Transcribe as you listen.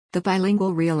The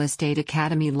Bilingual Real Estate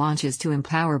Academy launches to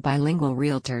empower bilingual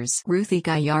realtors. Ruthie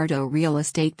Gallardo Real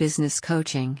Estate Business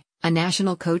Coaching, a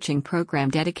national coaching program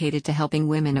dedicated to helping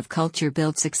women of culture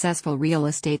build successful real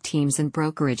estate teams and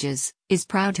brokerages, is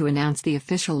proud to announce the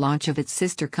official launch of its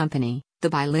sister company, the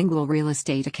Bilingual Real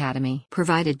Estate Academy.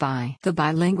 Provided by the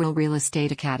Bilingual Real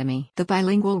Estate Academy. The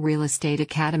Bilingual Real Estate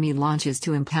Academy launches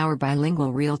to empower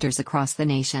bilingual realtors across the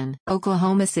nation.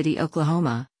 Oklahoma City,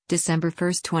 Oklahoma, December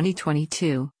 1,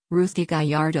 2022. Ruthie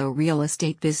Gallardo Real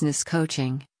Estate Business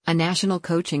Coaching, a national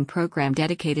coaching program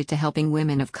dedicated to helping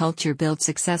women of culture build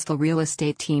successful real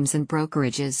estate teams and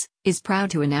brokerages, is proud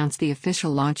to announce the official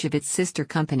launch of its sister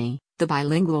company, the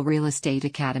Bilingual Real Estate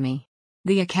Academy.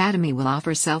 The Academy will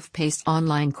offer self-paced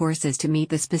online courses to meet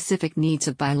the specific needs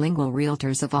of bilingual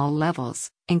realtors of all levels,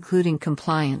 including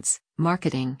compliance,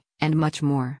 marketing, and much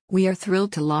more. We are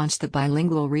thrilled to launch the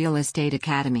Bilingual Real Estate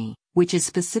Academy, which is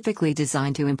specifically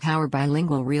designed to empower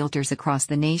bilingual realtors across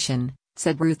the nation,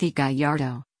 said Ruthie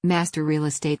Gallardo, Master Real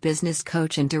Estate Business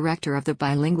Coach and Director of the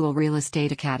Bilingual Real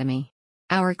Estate Academy.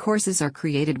 Our courses are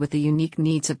created with the unique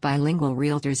needs of bilingual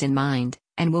realtors in mind,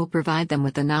 and will provide them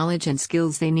with the knowledge and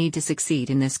skills they need to succeed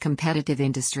in this competitive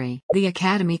industry. The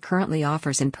Academy currently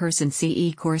offers in-person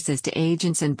CE courses to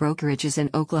agents and brokerages in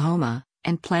Oklahoma,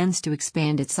 and plans to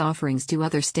expand its offerings to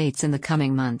other states in the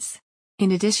coming months.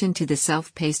 In addition to the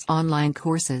self-paced online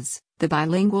courses, the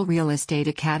Bilingual Real Estate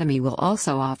Academy will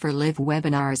also offer live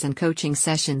webinars and coaching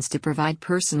sessions to provide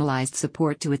personalized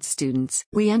support to its students.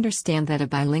 We understand that a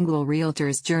bilingual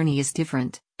realtor's journey is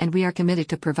different, and we are committed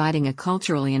to providing a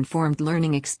culturally informed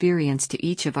learning experience to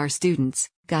each of our students,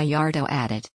 Gallardo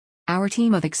added. Our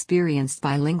team of experienced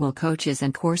bilingual coaches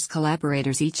and course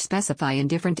collaborators, each specify in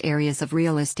different areas of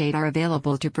real estate, are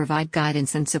available to provide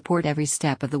guidance and support every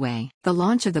step of the way. The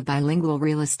launch of the Bilingual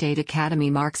Real Estate Academy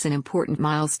marks an important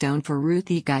milestone for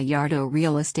Ruthie Gallardo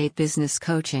Real Estate Business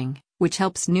Coaching, which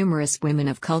helps numerous women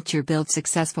of culture build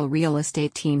successful real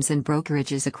estate teams and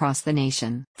brokerages across the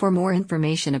nation. For more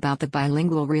information about the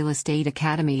Bilingual Real Estate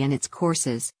Academy and its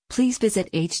courses, please visit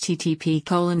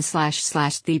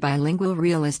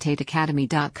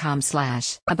http://thebilingualrealestateacademy.com/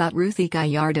 About Ruthie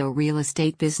Gallardo Real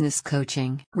Estate Business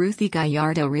Coaching. Ruthie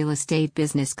Gallardo Real Estate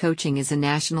Business Coaching is a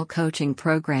national coaching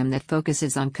program that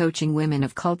focuses on coaching women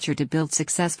of culture to build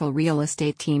successful real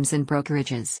estate teams and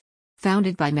brokerages.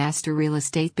 Founded by Master Real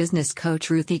Estate Business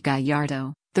Coach Ruthie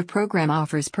Gallardo, the program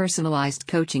offers personalized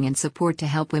coaching and support to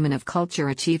help women of culture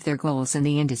achieve their goals in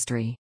the industry.